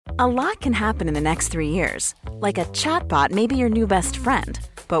A lot can happen in the next 3 years. Like a chatbot may be your new best friend.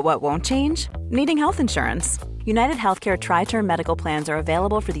 But what won't change? Needing health insurance. United Healthcare Tri-Term Medical Plans are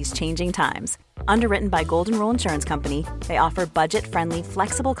available for these changing times. Underwritten by Golden Rule Insurance Company, they offer budget-friendly,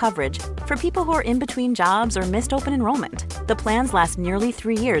 flexible coverage for people who are in between jobs or missed open enrollment. The plans last nearly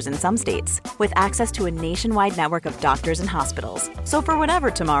 3 years in some states, with access to a nationwide network of doctors and hospitals. So for whatever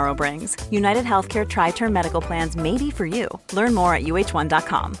tomorrow brings, United Healthcare Tri-Term Medical Plans may be for you. Learn more at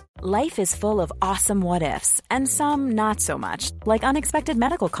uh1.com. Life is full of awesome what-ifs, and some not so much, like unexpected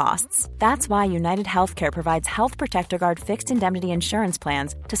medical costs. That's why United Healthcare provides Health Protector Guard fixed indemnity insurance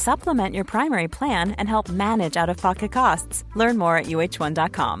plans to supplement your primary plan and help manage out-of-pocket costs. Learn more at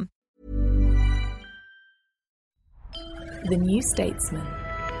uh1.com. The New Statesman.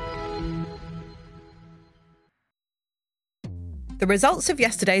 The results of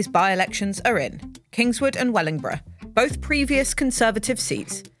yesterday's by-elections are in. Kingswood and Wellingborough, both previous Conservative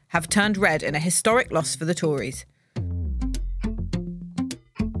seats, have turned red in a historic loss for the Tories.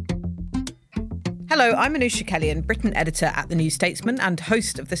 Hello, I'm Anusha Kelly, Britain editor at The New Statesman and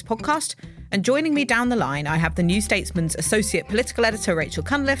host of this podcast. And joining me down the line, I have The New Statesman's associate political editor, Rachel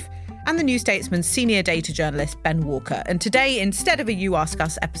Cunliffe, and The New Statesman's senior data journalist, Ben Walker. And today, instead of a You Ask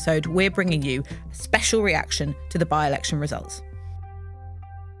Us episode, we're bringing you a special reaction to the by-election results.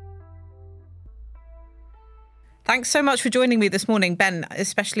 Thanks so much for joining me this morning, Ben,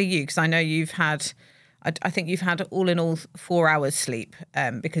 especially you, because I know you've had, I think you've had all in all 4 hours sleep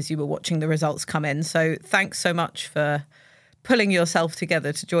because you were watching the results come in. So thanks so much for pulling yourself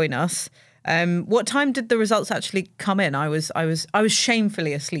together to join us. What time did the results actually come in? I was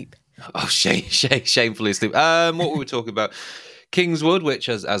shamefully asleep. Oh, shamefully asleep. What were we talking about? Kingswood, which,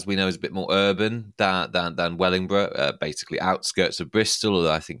 as we know, is a bit more urban than Wellingborough, basically outskirts of Bristol.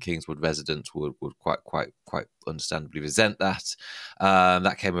 Although I think Kingswood residents would quite understandably resent that.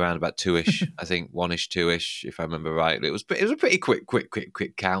 That came around about 2ish, I think 1ish, 2ish, if I remember right. It was a pretty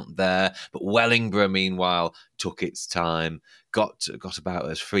quick count there. But Wellingborough, meanwhile, took its time. Got about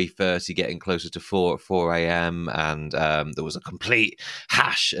as 3:30, getting closer to 4 a.m. and there was a complete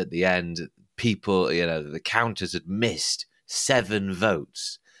hash at the end. People, the counters had missed 7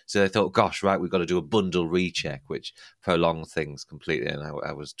 votes. So they thought, gosh, right, we've got to do a bundle recheck, which prolonged things completely. And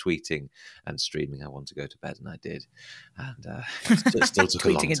I was tweeting and streaming, I want to go to bed, and I did. And it still took a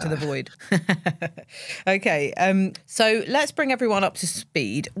long time. Tweeting into the void. Okay, so let's bring everyone up to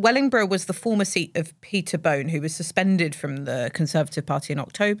speed. Wellingborough was the former seat of Peter Bone, who was suspended from the Conservative Party in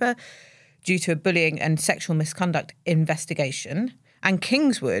October due to a bullying and sexual misconduct investigation. And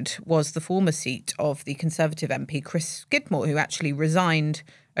Kingswood was the former seat of the Conservative MP Chris Skidmore, who actually resigned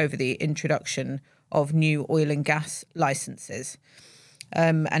over the introduction of new oil and gas licences.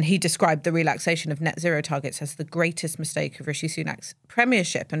 And he described the relaxation of net zero targets as the greatest mistake of Rishi Sunak's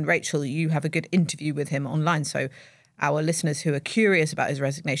premiership. And Rachel, you have a good interview with him online, so our listeners who are curious about his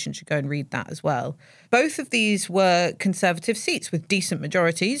resignation should go and read that as well. Both of these were Conservative seats with decent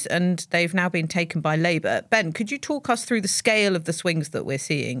majorities, and they've now been taken by Labour. Ben, could you talk us through the scale of the swings that we're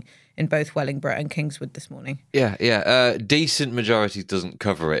seeing in both Wellingborough and Kingswood this morning? Yeah. Decent majority doesn't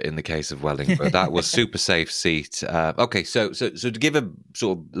cover it in the case of Wellingborough. That was super safe seat. Okay, so to give a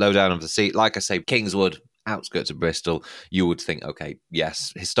sort of lowdown of the seat, like I say, Kingswood, outskirts of Bristol, you would think, okay,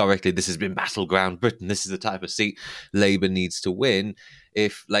 yes, historically this has been battleground Britain. This is the type of seat Labour needs to win.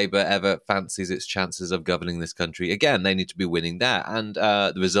 If Labour ever fancies its chances of governing this country again, they need to be winning there. And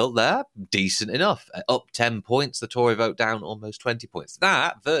the result there, decent enough. Up 10 points, the Tory vote down almost 20 points.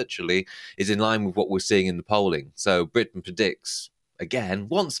 That virtually is in line with what we're seeing in the polling. So Britain predicts, again,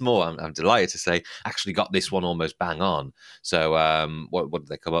 once more, I'm delighted to say, actually got this one almost bang on. So what did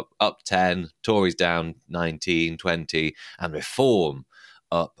they come up? Up 10, Tories down 19, 20, and Reform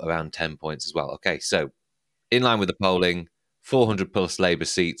up around 10 points as well. Okay, so in line with the polling, 400 plus Labour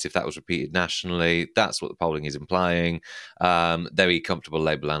seats, if that was repeated nationally, that's what the polling is implying. Very comfortable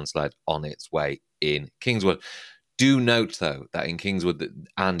Labour landslide on its way in Kingswood. Do note, though, that in Kingswood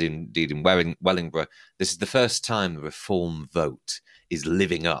and indeed in Wellingborough, this is the first time the Reform vote is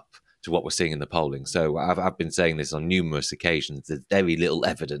living up to what we're seeing in the polling. So I've been saying this on numerous occasions. There's very little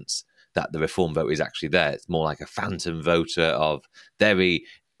evidence that the Reform vote is actually there. It's more like a phantom voter of very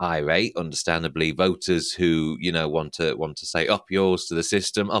irate, understandably, voters who, want to say up yours to the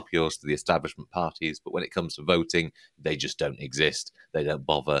system, up yours to the establishment parties. But when it comes to voting, they just don't exist. They don't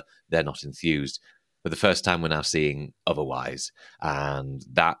bother. They're not enthused. For the first time, we're now seeing otherwise. And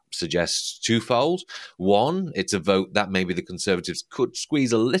that suggests twofold. One, it's a vote that maybe the Conservatives could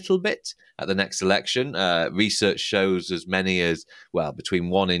squeeze a little bit at the next election. Research shows as many as, well,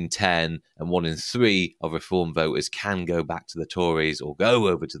 between 1 in 10 and 1 in 3 of Reform voters can go back to the Tories or go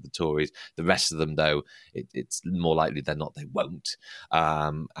over to the Tories. The rest of them, though, it's more likely than not they won't.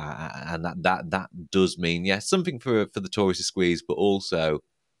 And that does mean, yes, something for the Tories to squeeze, but also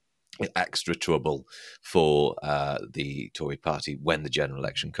extra trouble for the Tory party when the general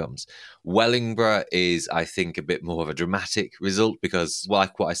election comes. Wellingborough is, I think, a bit more of a dramatic result because,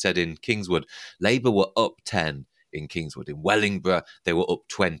 like what I said in Kingswood, Labour were up 10 in Kingswood. In Wellingborough, they were up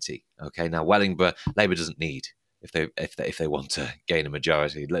 20. Okay, now Wellingborough, Labour doesn't need if they want to gain a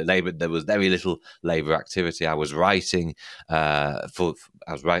majority. Labour, there was very little Labour activity. I was writing I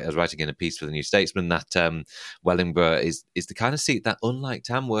was writing in a piece for the New Statesman that Wellingborough is the kind of seat that, unlike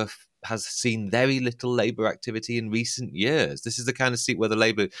Tamworth, has seen very little Labour activity in recent years. This is the kind of seat where the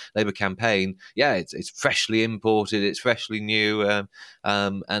Labour campaign, it's freshly imported, it's freshly new,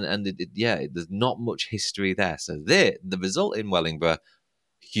 and there's not much history there. So the result in Wellingborough,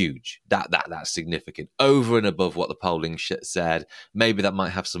 huge. That's significant. Over and above what the polling said. Maybe that might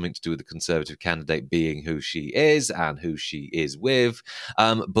have something to do with the Conservative candidate being who she is and who she is with.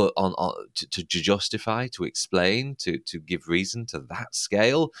 But to justify, to explain, to give reason to that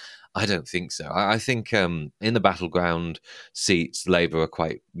scale, I don't think so. I think in the battleground seats, Labour are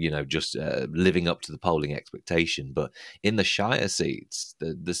quite, just living up to the polling expectation. But in the shire seats,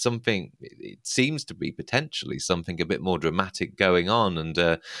 there's something, it seems to be potentially something a bit more dramatic going on.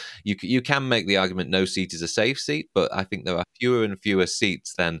 And you can make the argument no seat is a safe seat, but I think there are fewer and fewer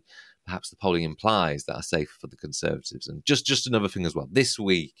seats than perhaps the polling implies that are safe for the Conservatives. And just another thing as well, this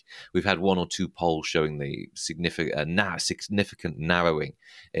week we've had 1 or 2 polls showing the significant narrowing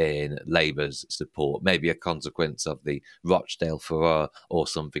in Labour's support, maybe a consequence of the Rochdale furore or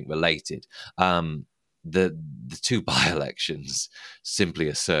something related. The 2 by-elections simply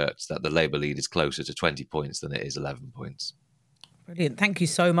asserts that the Labour lead is closer to 20 points than it is 11 points. Brilliant. Thank you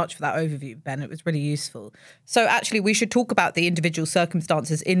so much for that overview, Ben. It was really useful. So actually, we should talk about the individual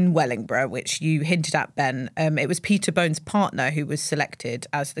circumstances in Wellingborough, which you hinted at, Ben. It was Peter Bone's partner who was selected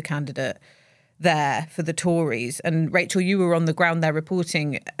as the candidate there for the Tories. And Rachel, you were on the ground there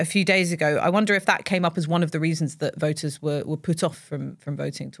reporting a few days ago. I wonder if that came up as one of the reasons that voters were put off from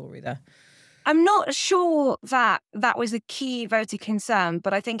voting Tory there. I'm not sure that was a key voter concern,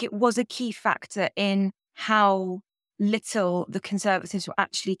 but I think it was a key factor in how little the Conservatives were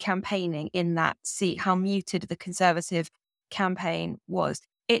actually campaigning in that seat, how muted the Conservative campaign was.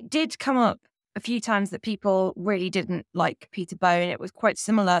 It did come up a few times that people really didn't like Peter Bone. It was quite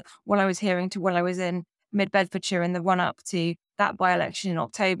similar, what I was hearing, to when I was in Mid-Bedfordshire in the run-up to that by-election in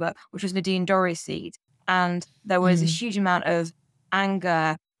October, which was Nadine Dorries' seat. And there was a huge amount of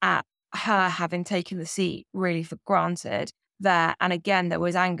anger at her having taken the seat really for granted there. And again, there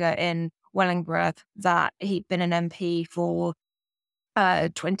was anger in Wellingborough that he'd been an MP for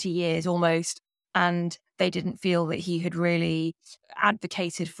 20 years almost, and they didn't feel that he had really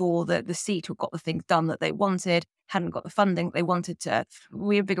advocated for the seat or got the things done that they wanted, hadn't got the funding that they wanted to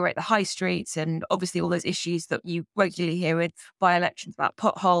reinvigorate the high streets, and obviously all those issues that you regularly hear in by-elections about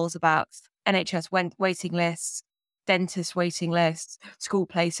potholes, about NHS waiting lists, dentist waiting lists, school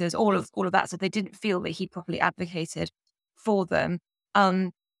places, all of that. So they didn't feel that he properly advocated for them.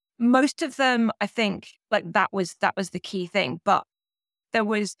 Most of them, I think, like that was the key thing. But there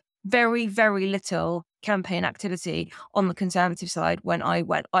was very, very little campaign activity on the Conservative side when I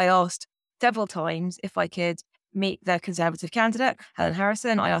went. I asked several times if I could meet the Conservative candidate, Helen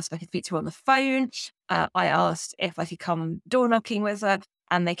Harrison. I asked if I could speak to her on the phone. I asked if I could come door knocking with her.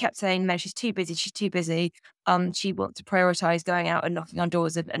 And they kept saying, no, she's too busy. She wants to prioritise going out and knocking on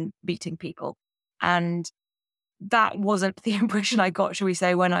doors and meeting people. And that wasn't the impression I got, shall we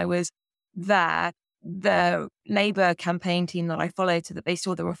say, when I was there. The Labour campaign team that I followed said that they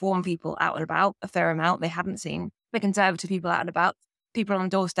saw the Reform people out and about a fair amount. They hadn't seen the Conservative people out and about. People on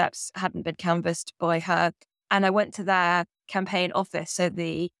doorsteps hadn't been canvassed by her. And I went to their campaign office. So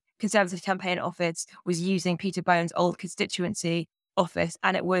the Conservative campaign office was using Peter Bone's old constituency office,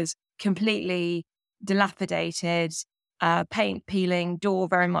 and it was completely dilapidated, paint peeling, door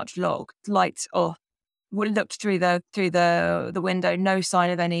very much locked, lights off. We looked through the window, no sign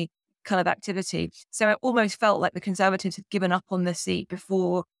of any kind of activity. So it almost felt like the Conservatives had given up on the seat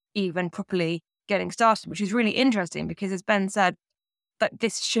before even properly getting started, which is really interesting because, as Ben said, that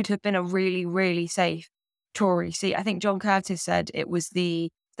this should have been a really, really safe Tory seat. I think John Curtis said it was the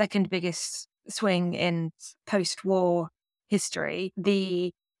second biggest swing in post-war history.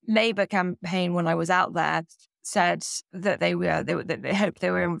 The Labour campaign, when I was out there, said that they hoped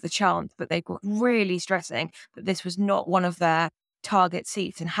they were in with a chance, but they were really stressing that this was not one of their target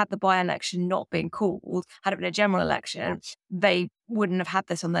seats. And had the by-election not been called, had it been a general election, they wouldn't have had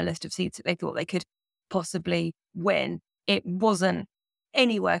this on their list of seats that they thought they could possibly win. It wasn't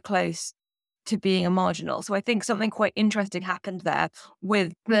anywhere close to being a marginal. So I think something quite interesting happened there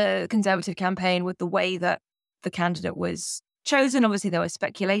with the Conservative campaign, with the way that the candidate was chosen. Obviously, there was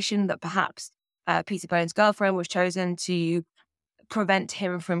speculation that perhaps Peter Bone's girlfriend was chosen to prevent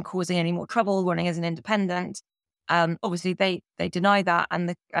him from causing any more trouble running as an independent. Obviously, they deny that. And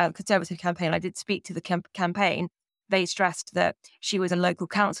the Conservative campaign, I did speak to the campaign, they stressed that she was a local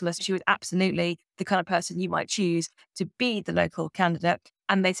councillor. So she was absolutely the kind of person you might choose to be the local candidate.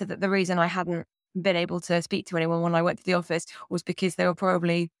 And they said that the reason I hadn't been able to speak to anyone when I went to the office was because they were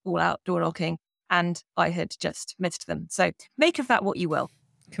probably all out door knocking and I had just missed them. So make of that what you will.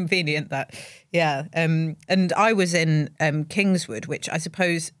 Convenient that. Yeah. And I was in Kingswood, which I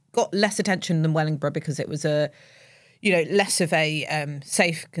suppose got less attention than Wellingborough because it was less of a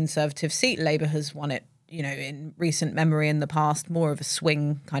safe Conservative seat. Labour has won it, in recent memory in the past, more of a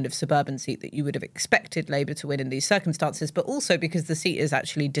swing kind of suburban seat that you would have expected Labour to win in these circumstances, but also because the seat is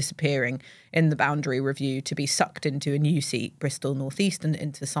actually disappearing in the boundary review to be sucked into a new seat, Bristol North East, and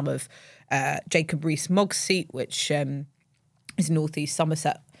into some of Jacob Rees-Mogg's seat, which is North East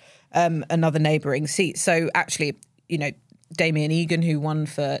Somerset, another neighbouring seat. So actually, Damien Egan, who won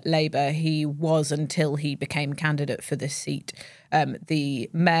for Labour, he was, until he became candidate for this seat, the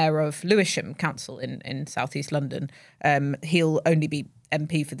mayor of Lewisham Council in South East London. He'll only be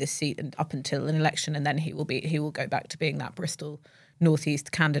MP for this seat and up until an election, and then he will go back to being that Bristol North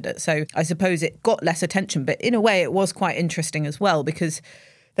East candidate. So I suppose it got less attention, but in a way it was quite interesting as well, because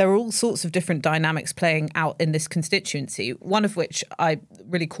there are all sorts of different dynamics playing out in this constituency, one of which I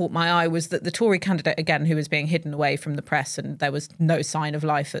really caught my eye was that the Tory candidate, again, who was being hidden away from the press and there was no sign of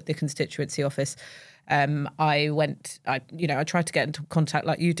life at the constituency office. I tried to get into contact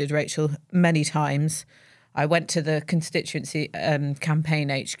like you did, Rachel, many times. I went to the constituency campaign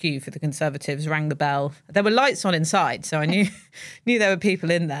HQ for the Conservatives, rang the bell. There were lights on inside, so I knew there were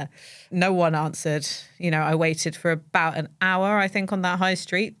people in there. No one answered. I waited for about an hour, I think, on that high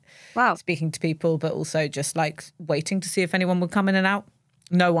street. Wow. Speaking to people, but also just like waiting to see if anyone would come in and out.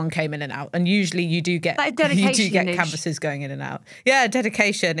 No one came in and out. And usually you do get canvassers going in and out. Yeah,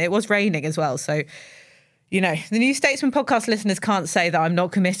 dedication. It was raining as well, so the New Statesman podcast listeners can't say that I'm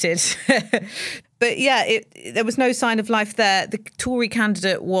not committed. But yeah, there was no sign of life there. The Tory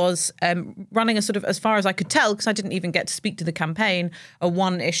candidate was running a sort of, as far as I could tell, because I didn't even get to speak to the campaign, a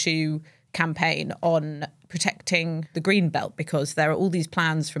one-issue campaign on protecting the green belt, because there are all these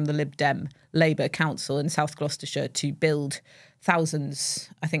plans from the Lib Dem Labour Council in South Gloucestershire to build thousands,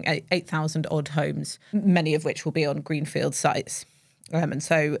 I think 8,000 odd homes, many of which will be on greenfield sites. And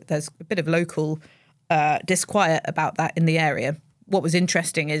so there's a bit of local disquiet about that in the area. What was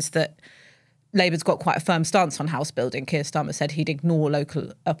interesting is that Labour's got quite a firm stance on house building. Keir Starmer said he'd ignore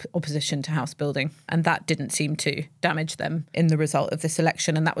local opposition to house building, and that didn't seem to damage them in the result of this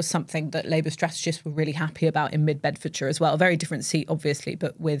election. And that was something that Labour strategists were really happy about in Mid-Bedfordshire as well. A very different seat, obviously,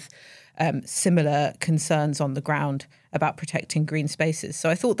 but with similar concerns on the ground about protecting green spaces. So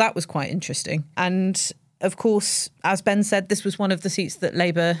I thought that was quite interesting. And of course, as Ben said, this was one of the seats that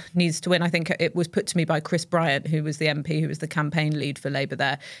Labour needs to win. I think it was put to me by Chris Bryant, who was the MP, who was the campaign lead for Labour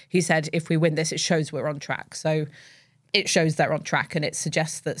there. He said, if we win this, it shows we're on track. So it shows they're on track, and it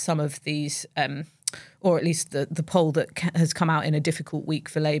suggests that some of these, or at least the poll that has come out in a difficult week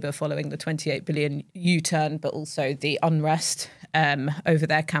for Labour following the 28 billion U-turn, but also the unrest over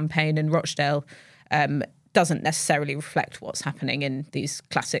their campaign in Rochdale, doesn't necessarily reflect what's happening in these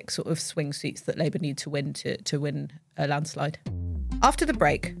classic sort of swing seats that Labour need to win to win a landslide. After the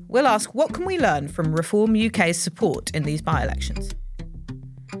break, we'll ask, what can we learn from Reform UK's support in these by-elections?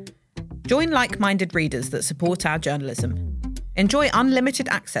 Join like-minded readers that support our journalism. Enjoy unlimited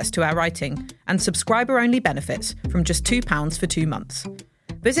access to our writing and subscriber-only benefits from just £2 for 2 months.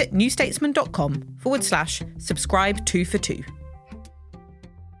 Visit newstatesman.com/subscribe 2 for 2.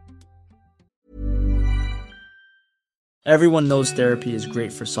 Everyone knows therapy is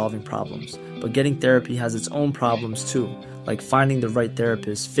great for solving problems, but getting therapy has its own problems too, like finding the right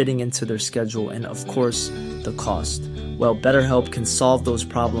therapist, fitting into their schedule, and of course, the cost. Well, BetterHelp can solve those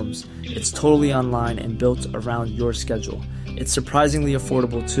problems. It's totally online and built around your schedule. It's surprisingly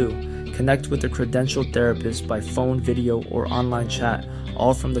affordable too. Connect with a credentialed therapist by phone, video, or online chat,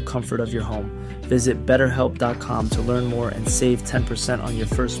 all from the comfort of your home. Visit BetterHelp.com to learn more and save 10% on your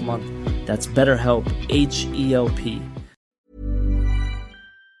first month. That's BetterHelp, H-E-L-P.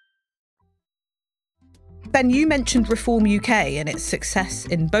 Ben, you mentioned Reform UK and its success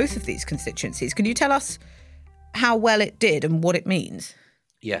in both of these constituencies. Can you tell us how well it did and what it means?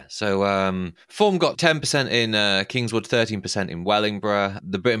 Yeah, so Reform got 10% in Kingswood, 13% in Wellingborough.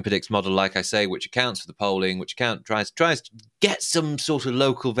 The Britain Predicts model, like I say, which accounts for the polling, which tries to get some sort of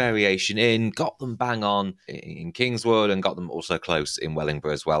local variation in, got them bang on in Kingswood and got them also close in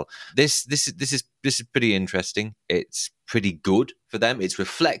Wellingborough as well. This is pretty interesting. It's pretty good for them. It's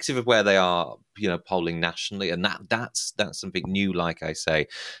reflective of where they are, polling nationally, and that's something new, like I say.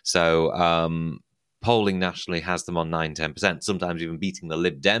 So polling nationally has them on 9-10%, sometimes even beating the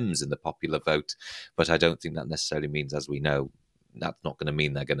Lib Dems in the popular vote. But I don't think that necessarily means, as we know, that's not going to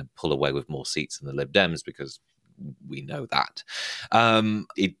mean they're going to pull away with more seats than the Lib Dems, because we know that.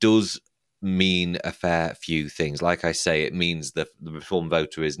 It does mean a fair few things. Like I say, it means the Reform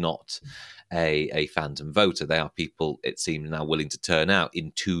voter is not a phantom voter. They are people, it seems now, willing to turn out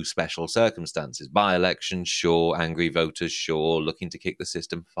in two special circumstances. By-elections, sure. Angry voters, sure. Looking to kick the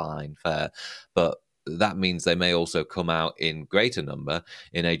system, fine, fair. But that means they may also come out in greater number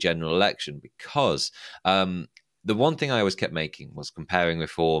in a general election, because the one thing I always kept making was comparing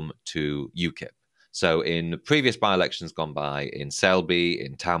Reform to UKIP. So in previous by-elections gone by, in Selby,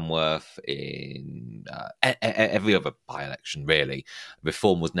 in Tamworth, in every other by-election, really,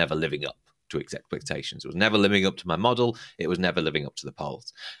 Reform was never living up to its expectations. It was never living up to my model. It was never living up to the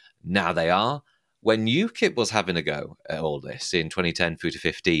polls. Now they are. When UKIP was having a go at all this in 2010 through to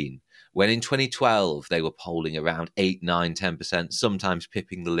 15, when in 2012 they were polling around 8, 9, 10%, sometimes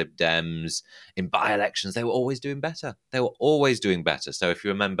pipping the Lib Dems, in by-elections they were always doing better. They were always doing better. So if you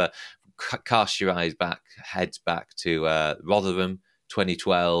remember, cast your heads back to Rotherham,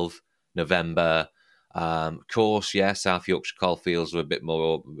 2012, November. Of course, yeah, South Yorkshire coalfields were a bit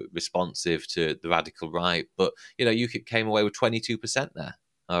more responsive to the radical right, but UKIP came away with 22% there.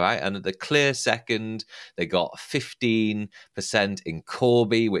 All right. And at the clear second, they got 15% in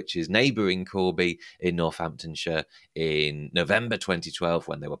Corby, which is neighbouring Corby in Northamptonshire, in November 2012,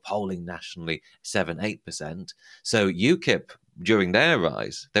 when they were polling nationally 7-8%. So UKIP, during their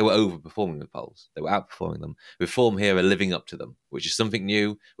rise, they were overperforming the polls. They were outperforming them. Reform here are living up to them, which is something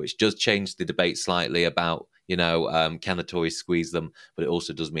new, which does change the debate slightly about, can the Tories squeeze them? But it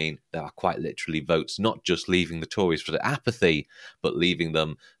also does mean there are quite literally votes, not just leaving the Tories for the apathy, but leaving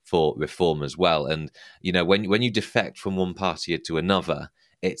them for Reform as well. And, when you defect from one party to another,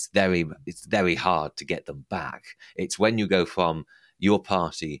 it's very hard to get them back. It's when you go from your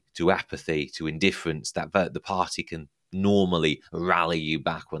party to apathy to indifference that the party can normally rally you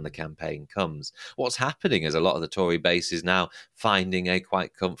back when the campaign comes. What's happening is a lot of the Tory base is now finding a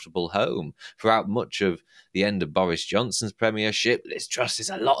quite comfortable home. Throughout much of the end of Boris Johnson's premiership, Liz Truss is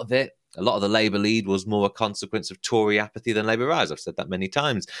a lot of the Labour lead was more a consequence of Tory apathy than Labour rise. I've said that many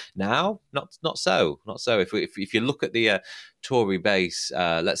times. Now, not so. If you look at the Tory base,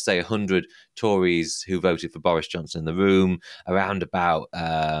 let's say 100 Tories who voted for Boris Johnson in the room, around about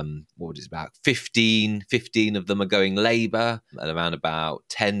 15 of them are going Labour, and around about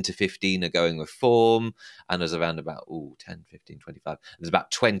 10 to 15 are going Reform, and there's around about 10, 15, 25. There's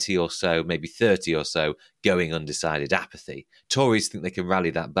about 20 or so, maybe 30 or so going undecided apathy. Tories think they can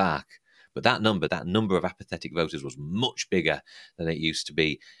rally that back. But that number of apathetic voters was much bigger than it used to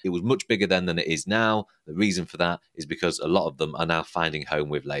be. It was much bigger then than it is now. The reason for that is because a lot of them are now finding home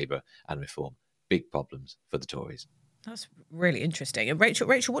with Labour and Reform. Big problems for the Tories. That's really interesting. And Rachel,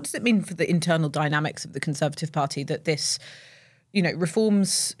 what does it mean for the internal dynamics of the Conservative Party that this,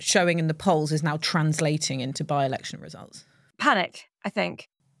 Reform's showing in the polls is now translating into by-election results? Panic, I think.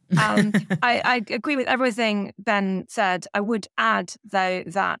 I agree with everything Ben said. I would add, though,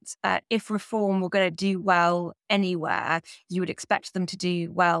 that if Reform were going to do well anywhere, you would expect them to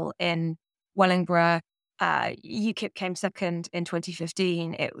do well in Wellingborough. UKIP came second in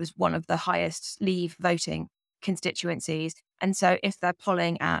 2015. It was one of the highest Leave voting constituencies. And so if they're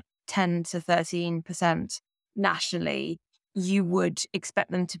polling at 10 to 13% nationally, you would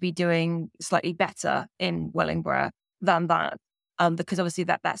expect them to be doing slightly better in Wellingborough than that. Because obviously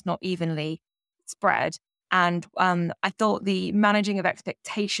that's not evenly spread. And I thought the managing of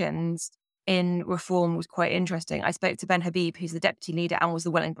expectations in Reform was quite interesting. I spoke to Ben Habib, who's the deputy leader and was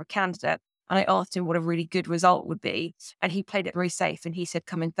the Wellingborough candidate, and I asked him what a really good result would be. And he played it very safe, and he said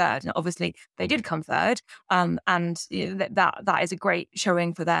coming third. And obviously they did come third. And that is a great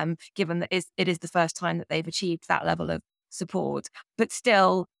showing for them, given that it is the first time that they've achieved that level of support. But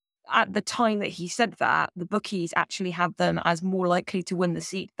still, at the time that he said that, the bookies actually had them as more likely to win the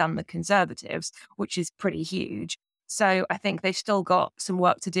seat than the Conservatives, which is pretty huge. So I think they've still got some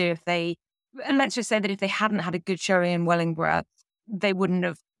work to do and let's just say that if they hadn't had a good showing in Wellingborough, they wouldn't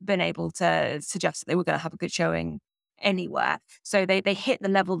have been able to suggest that they were going to have a good showing anywhere. So they hit the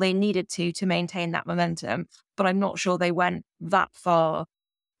level they needed to maintain that momentum, but I'm not sure they went that far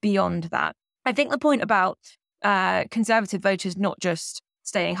beyond that. I think the point about Conservative voters not just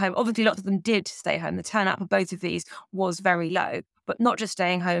staying home, obviously lots of them did stay home. The turnout for both of these was very low, but not just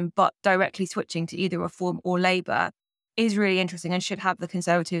staying home, but directly switching to either Reform or Labour is really interesting and should have the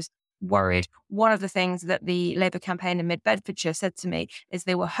Conservatives worried. One of the things that the Labour campaign in Mid-Bedfordshire said to me is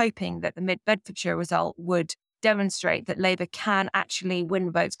they were hoping that the Mid-Bedfordshire result would demonstrate that Labour can actually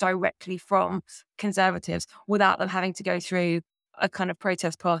win votes directly from Conservatives without them having to go through a kind of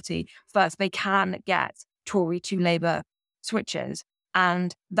protest party first. They can get Tory to Labour switches.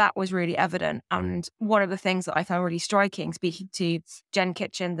 And that was really evident. And one of the things that I found really striking, speaking to Jen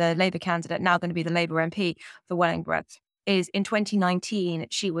Kitchen, the Labour candidate, now going to be the Labour MP for Wellingborough, is in 2019,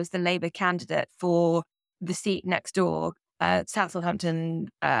 she was the Labour candidate for the seat next door, South Southampton,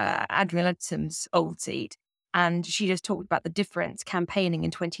 Adrian Ledsom's old seat. And she just talked about the difference campaigning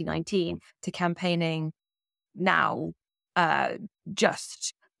in 2019 to campaigning now,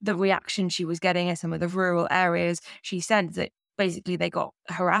 just the reaction she was getting in some of the rural areas. She said that basically they got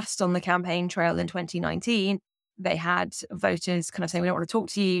harassed on the campaign trail in 2019. They had voters kind of saying, we don't want to talk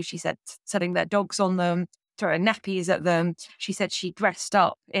to you. She said, setting their dogs on them, throwing nappies at them. She said she dressed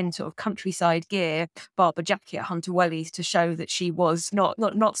up in sort of countryside gear, Barber jacket, Hunter Wellies, to show that she was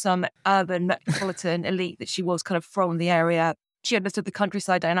not some urban metropolitan elite, that she was kind of from the area. She understood the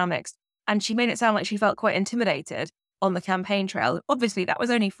countryside dynamics. And she made it sound like she felt quite intimidated on the campaign trail. Obviously, that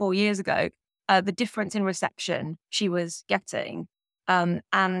was only 4 years ago. The difference in reception she was getting.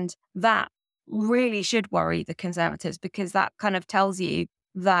 And that really should worry the Conservatives, because that kind of tells you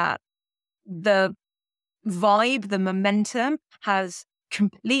that the vibe, the momentum has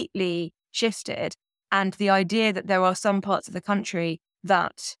completely shifted. And the idea that there are some parts of the country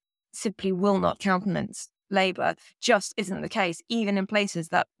that simply will not countenance Labour just isn't the case, even in places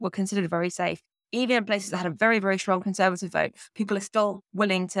that were considered very safe. Even in places that had a very, very strong Conservative vote, people are still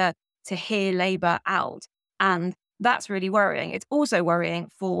willing to hear Labour out. And that's really worrying. It's also worrying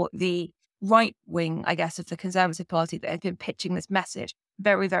for the right wing, I guess, of the Conservative Party that have been pitching this message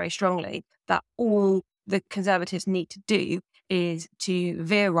very, very strongly, that all the Conservatives need to do is to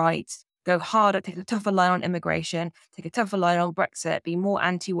veer right, go harder, take a tougher line on immigration, take a tougher line on Brexit, be more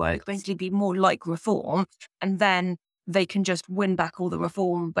anti-woke, basically be more like Reform, and then they can just win back all the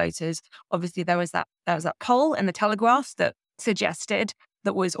Reform voters. Obviously, there was that poll in the Telegraph that suggested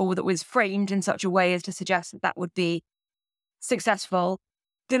that was framed in such a way as to suggest that would be successful.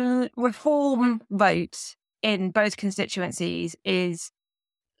 The Reform vote in both constituencies is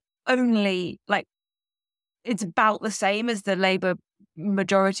only it's about the same as the Labour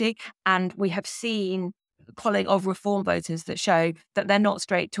majority. And we have seen polling of Reform voters that show that they're not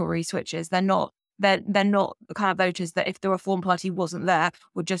straight Tory switches. They're not the kind of voters that if the Reform Party wasn't there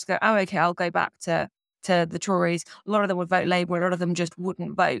would just go, oh, okay, I'll go back to the Tories. A lot of them would vote Labour, a lot of them just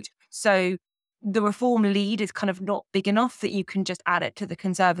wouldn't vote. So the Reform lead is kind of not big enough that you can just add it to the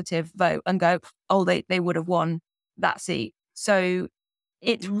Conservative vote and go, oh, they would have won that seat. So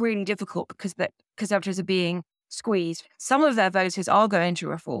it's really difficult because the Conservatives are being squeezed. Some of their voters are going to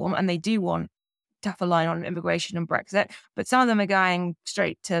Reform and they do want tougher line on immigration and Brexit, but some of them are going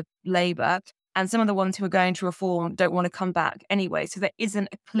straight to Labour, and some of the ones who are going to Reform don't want to come back anyway. So there isn't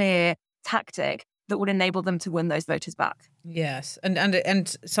a clear tactic that would enable them to win those voters back. Yes,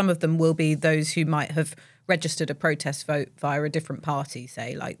 and some of them will be those who might have registered a protest vote via a different party,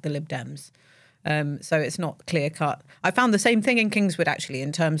 say like the Lib Dems. So it's not clear cut. I found the same thing in Kingswood actually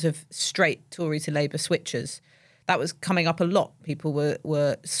in terms of straight Tory to Labour switchers. That was coming up a lot. People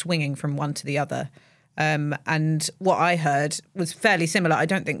were swinging from one to the other. And what I heard was fairly similar. I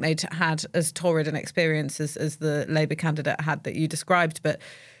don't think they'd had as torrid an experience as the Labour candidate had that you described, but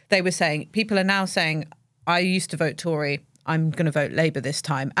they were saying, people are now saying, I used to vote Tory, I'm going to vote Labour this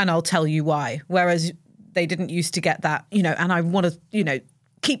time, and I'll tell you why. Whereas they didn't used to get that, and I want to,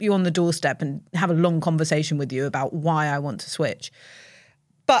 keep you on the doorstep and have a long conversation with you about why I want to switch.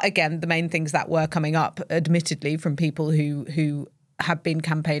 But again, the main things that were coming up, admittedly, from people who have been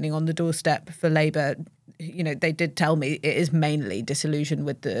campaigning on the doorstep for Labour, they did tell me it is mainly disillusion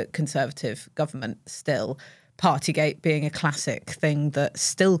with the Conservative government still. Partygate being a classic thing that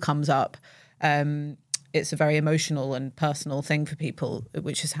still comes up. It's a very emotional and personal thing for people,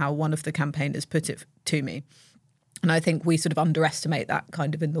 which is how one of the campaigners put it to me. And I think we sort of underestimate that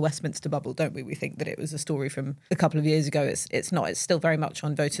kind of in the Westminster bubble, don't we? We think that it was a story from a couple of years ago. It's not. It's still very much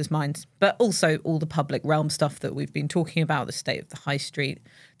on voters' minds. But also all the public realm stuff that we've been talking about, the state of the high street.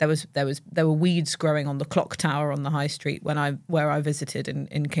 There were weeds growing on the clock tower on the high street where I visited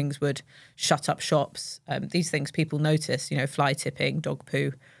in Kingswood. Shut up shops. These things people notice. Fly tipping, dog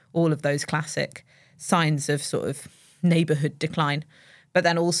poo, all of those classic signs of sort of neighbourhood decline. But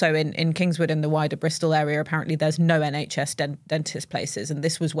then also in Kingswood and the wider Bristol area, apparently there's no NHS dentist places. And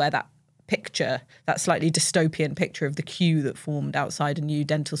this was where that slightly dystopian picture of the queue that formed outside a new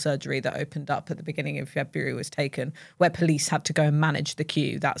dental surgery that opened up at the beginning of February was taken, where police had to go and manage the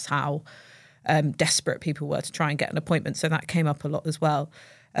queue. That's how desperate people were to try and get an appointment. So that came up a lot as well.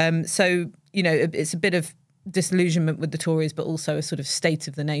 So it's a bit of disillusionment with the Tories, but also a sort of state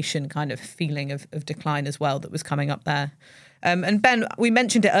of the nation kind of feeling of decline as well that was coming up there. And Ben, we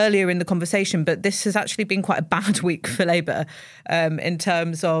mentioned it earlier in the conversation, but this has actually been quite a bad week for Labour in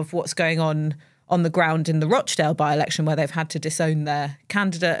terms of what's going on the ground in the Rochdale by-election, where they've had to disown their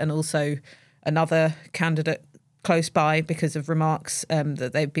candidate and also another candidate close by because of remarks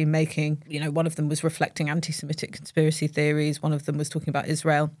that they've been making. One of them was reflecting anti-Semitic conspiracy theories. One of them was talking about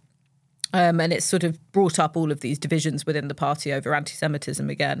Israel. And it's sort of brought up all of these divisions within the party over anti-Semitism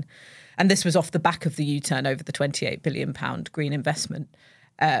again. And this was off the back of the U-turn over the £28 billion green investment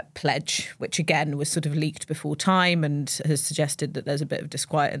pledge, which again was sort of leaked before time and has suggested that there's a bit of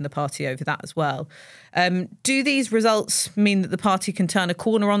disquiet in the party over that as well. Do these results mean that the party can turn a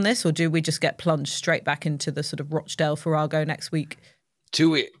corner on this, or do we just get plunged straight back into the sort of Rochdale farrago next week? 2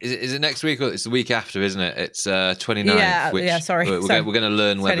 weeks. Is it next week or it's the week after, isn't it? It's 29th. Yeah, sorry. We're going to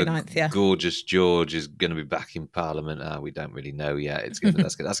learn whether Gorgeous George is going to be back in Parliament. We don't really know yet. That's going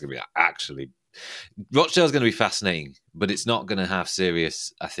to be actually... Rochdale's going to be fascinating, but it's not going to have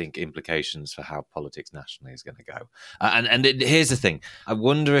serious, I think, implications for how politics nationally is going to go. Here's the thing. I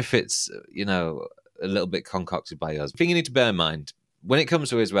wonder if it's, a little bit concocted by us. The thing you need to bear in mind, when it comes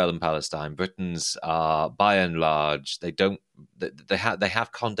to Israel and Palestine, Britons are, by and large, they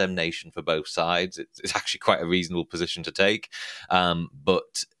have condemnation for both sides. It's actually quite a reasonable position to take,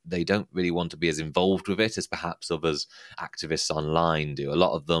 but they don't really want to be as involved with it as perhaps others activists online do. A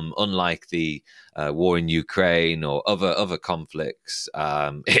lot of them, unlike the war in Ukraine or other conflicts,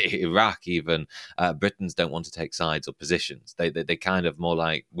 Iraq even, Britons don't want to take sides or positions. They kind of more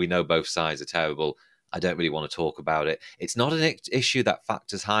like, we know both sides are terrible. I don't really want to talk about it. It's not an issue that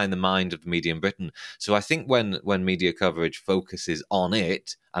factors high in the mind of the media in Britain. So I think when media coverage focuses on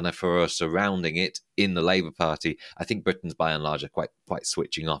it and for us surrounding it in the Labour Party, I think Britons by and large are quite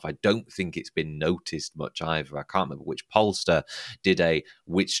switching off. I don't think it's been noticed much either. I can't remember which pollster did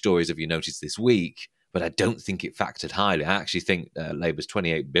which stories have you noticed this week, but I don't think it factored highly. I actually think Labour's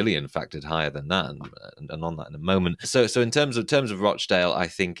 28 billion factored higher than that, and on that in a moment. So in terms of Rochdale, I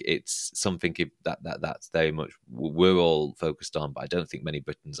think it's something that's very much we're all focused on, but I don't think many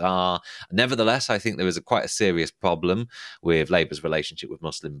Britons are. Nevertheless, I think there is quite a serious problem with Labour's relationship with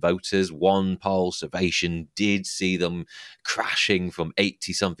Muslim voters. One poll observation did see them crashing from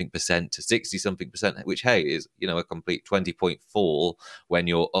 80-something% to 60-something%, which, hey, is a complete 20-point fall when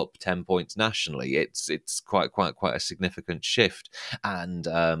you're up 10 points nationally. It's quite a significant shift, and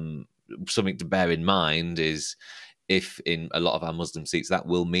something to bear in mind is if in a lot of our Muslim seats that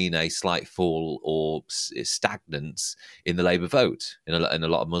will mean a slight fall or stagnance in the Labour vote in a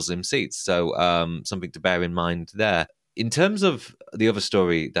lot of Muslim seats. So something to bear in mind there. In terms of the other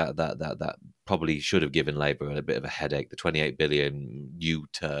story that probably should have given Labour a bit of a headache, the 28 billion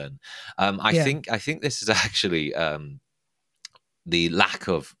U-turn. I think this is actually. The lack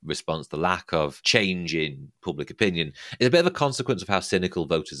of response, the lack of change in public opinion is a bit of a consequence of how cynical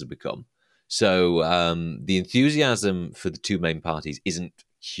voters have become. So the enthusiasm for the two main parties isn't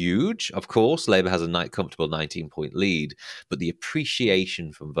huge. Of course, Labour has a comfortable 19-point lead, but the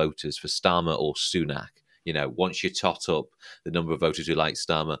appreciation from voters for Starmer or Sunak, once you tot up the number of voters who like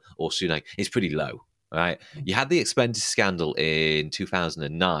Starmer or Sunak, is pretty low. Right, you had the expenditure scandal in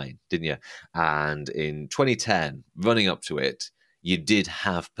 2009, didn't you? And in 2010, running up to it, you did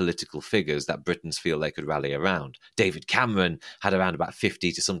have political figures that Britons feel they could rally around. David Cameron had around about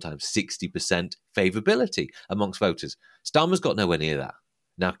 50 to sometimes 60% favourability amongst voters. Starmer's got nowhere near that.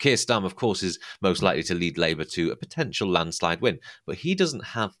 Now, Keir Starmer, of course, is most likely to lead Labour to a potential landslide win, but he doesn't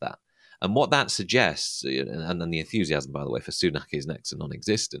have that. And what that suggests, and the enthusiasm, by the way, for Sunak is next to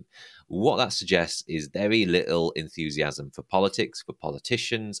non-existent, what that suggests is very little enthusiasm for politics, for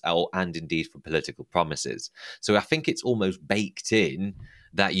politicians, and indeed for political promises. So I think it's almost baked in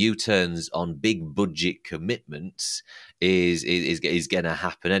that U-turns on big budget commitments is going to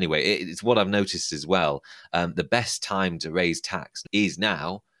happen anyway. It's what I've noticed as well. The best time to raise tax is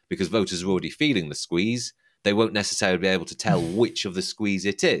now, because voters are already feeling the squeeze. They won't necessarily be able to tell which of the squeeze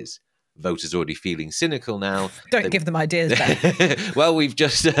it is. Voters already feeling cynical now. Don't give them ideas, Ben. Well, we've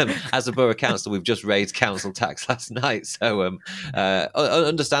just, as a borough council, we've just raised council tax last night. So,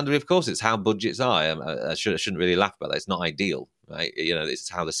 understandably, of course, it's how budgets are. I shouldn't really laugh about that. It's not ideal, right? You know, it's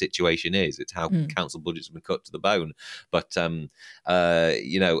how the situation is. It's how council budgets have been cut to the bone. But,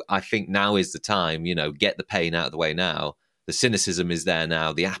 you know, I think now is the time, you know, get the pain out of the way now. The cynicism is there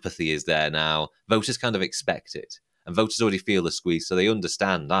now. The apathy is there now. Voters kind of expect it. And voters already feel the squeeze, so they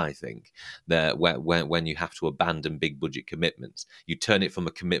understand, I think, that when you have to abandon big budget commitments, you turn it from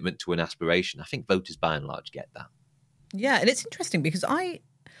a commitment to an aspiration. I think voters, by and large, get that. Yeah, and it's interesting because I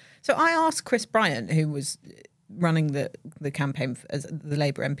asked Chris Bryant, who was running the campaign as the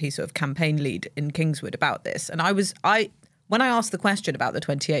Labour MP sort of campaign lead in Kingswood, about this, and when I asked the question about the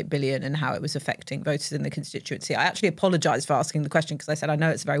 28 billion and how it was affecting voters in the constituency, I actually apologised for asking the question because I said, I know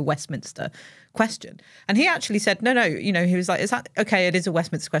it's a very Westminster question. And he actually said, no, you know, he was like, is that okay? It is a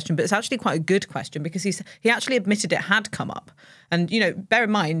Westminster question, but it's actually quite a good question because he actually admitted it had come up. And, you know, bear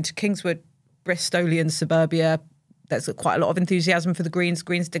in mind, Kingswood, Bristolian suburbia, there's quite a lot of enthusiasm for the Greens.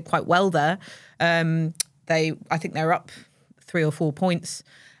 Greens did quite well there. I think they're up 3 or 4 points.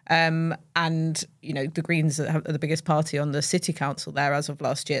 And, you know, the Greens are the biggest party on the city council there as of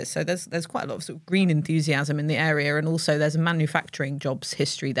last year. So there's quite a lot of sort of green enthusiasm in the area. And also there's a manufacturing jobs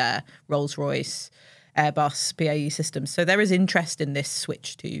history there, Rolls-Royce, Airbus, BAE Systems. So there is interest in this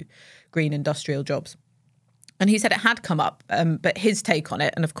switch to green industrial jobs. And he said it had come up, but his take on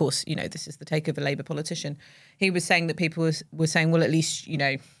it, and of course, you know, this is the take of a Labour politician, he was saying that people were saying, well, at least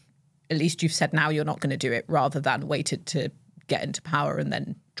you've said now you're not going to do it, rather than waited to get into power and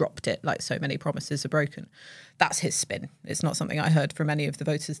then dropped it like so many promises are broken. That's his spin. It's not something I heard from any of the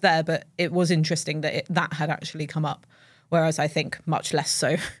voters there, but it was interesting that that had actually come up, whereas I think much less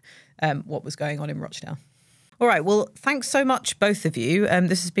so what was going on in Rochdale. All right, well, thanks so much, both of you.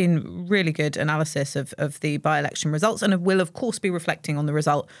 This has been really good analysis of the by-election results, and we'll, of course, be reflecting on the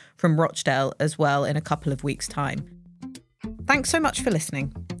result from Rochdale as well in a couple of weeks' time. Thanks so much for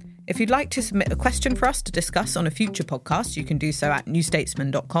listening. If you'd like to submit a question for us to discuss on a future podcast, you can do so at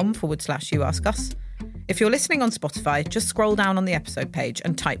newstatesman.com/youaskus. If you're listening on Spotify, just scroll down on the episode page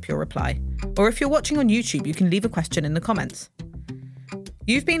and type your reply. Or if you're watching on YouTube, you can leave a question in the comments.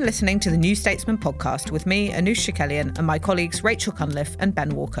 You've been listening to the New Statesman podcast with me, Anoosh Chakelian, and my colleagues Rachel Cunliffe and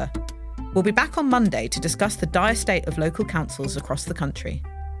Ben Walker. We'll be back on Monday to discuss the dire state of local councils across the country.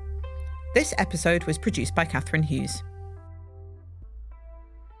 This episode was produced by Catherine Hughes.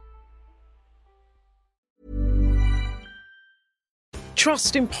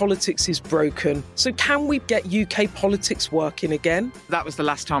 Trust in politics is broken, so can we get UK politics working again? That was the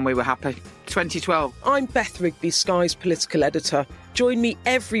last time we were happy. 2012. I'm Beth Rigby, Sky's political editor. Join me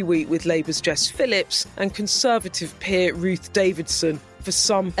every week with Labour's Jess Phillips and Conservative peer Ruth Davidson for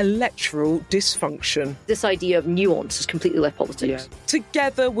some electoral dysfunction. This idea of nuance is completely left politics. Yeah.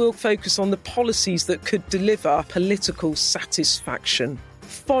 Together we'll focus on the policies that could deliver political satisfaction.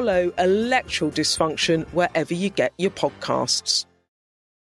 Follow Electoral Dysfunction wherever you get your podcasts.